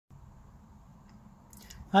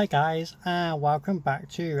Hi guys, and welcome back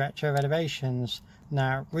to Retro Renovations.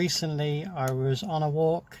 Now recently I was on a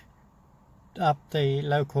walk up the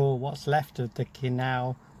local, what's left of the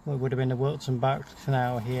canal, what would have been the Wilts and Berkshire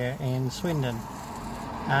canal here in Swindon,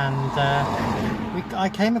 and I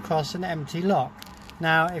came across an empty lock.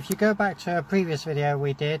 Now if you go back to a previous video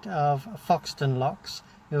we did of Foxton locks,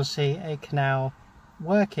 you'll see a canal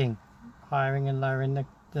working, hiring and lowering the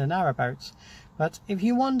narrowboats. But if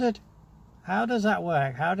you wondered, how does that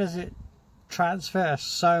work? How does it transfer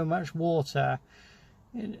so much water?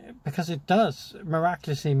 Because it does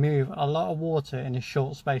miraculously move a lot of water in a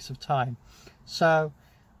short space of time. So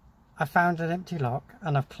I found an empty lock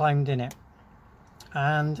and I've climbed in it.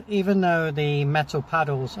 And even though the metal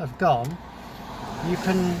paddles have gone, you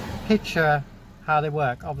can picture how they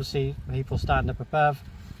work. Obviously people stand up above,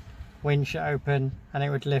 winch open, and it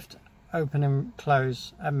would lift open and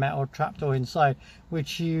close a metal trapdoor inside,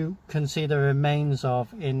 which you can see the remains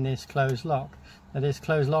of in this closed lock. Now this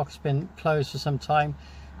closed lock's been closed for some time,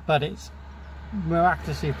 but it's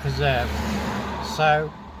miraculously preserved.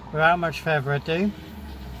 So without much further ado,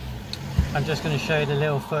 I'm just going to show you the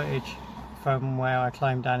little footage from where I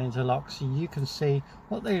climbed down into locks so you can see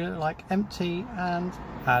what they look like empty and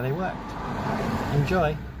how they worked.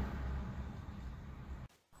 Enjoy.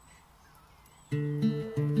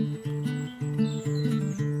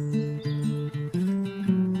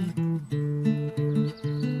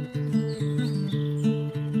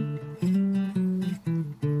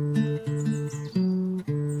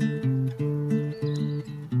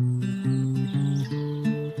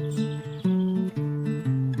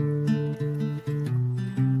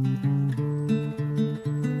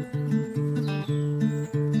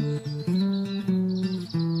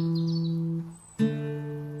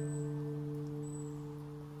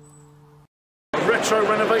 Retro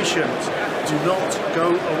renovations do not go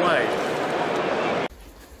away.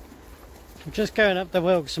 I'm just going up the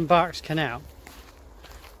Wilts and Berkshire Canal.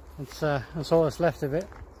 That's all that's left of it,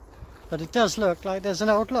 but it does look like there's an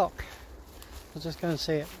old lock. I'll just go and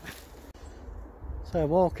see it. So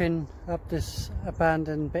walking up this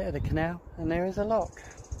abandoned bit of the canal, and there is a lock.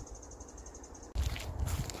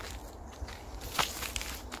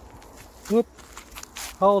 Whoop!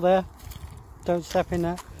 Hold there. Don't step in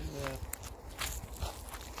that.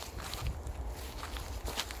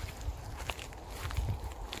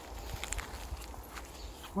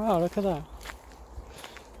 Wow, look at that.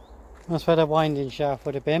 That's where the winding shaft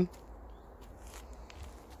would have been.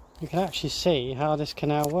 You can actually see how this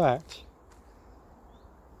canal worked.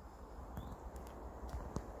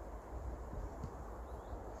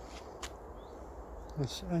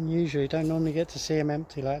 It's unusual, you don't normally get to see them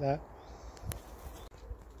empty like that.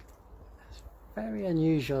 It's very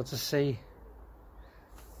unusual to see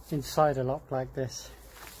inside a lock like this.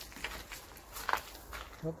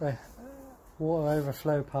 Got the water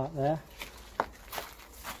overflow part there,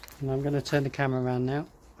 and I'm going to turn the camera around now.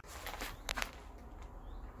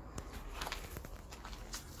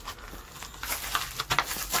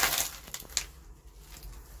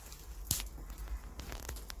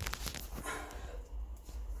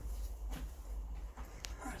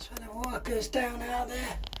 That's where the water goes down out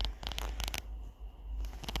there.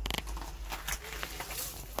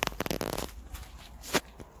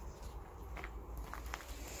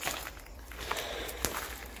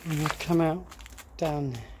 And would come out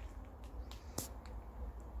down there.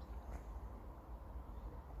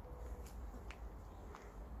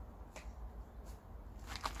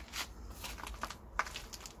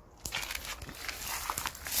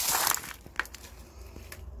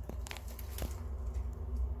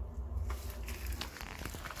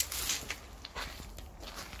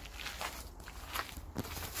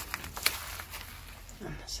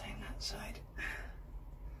 And the same that side.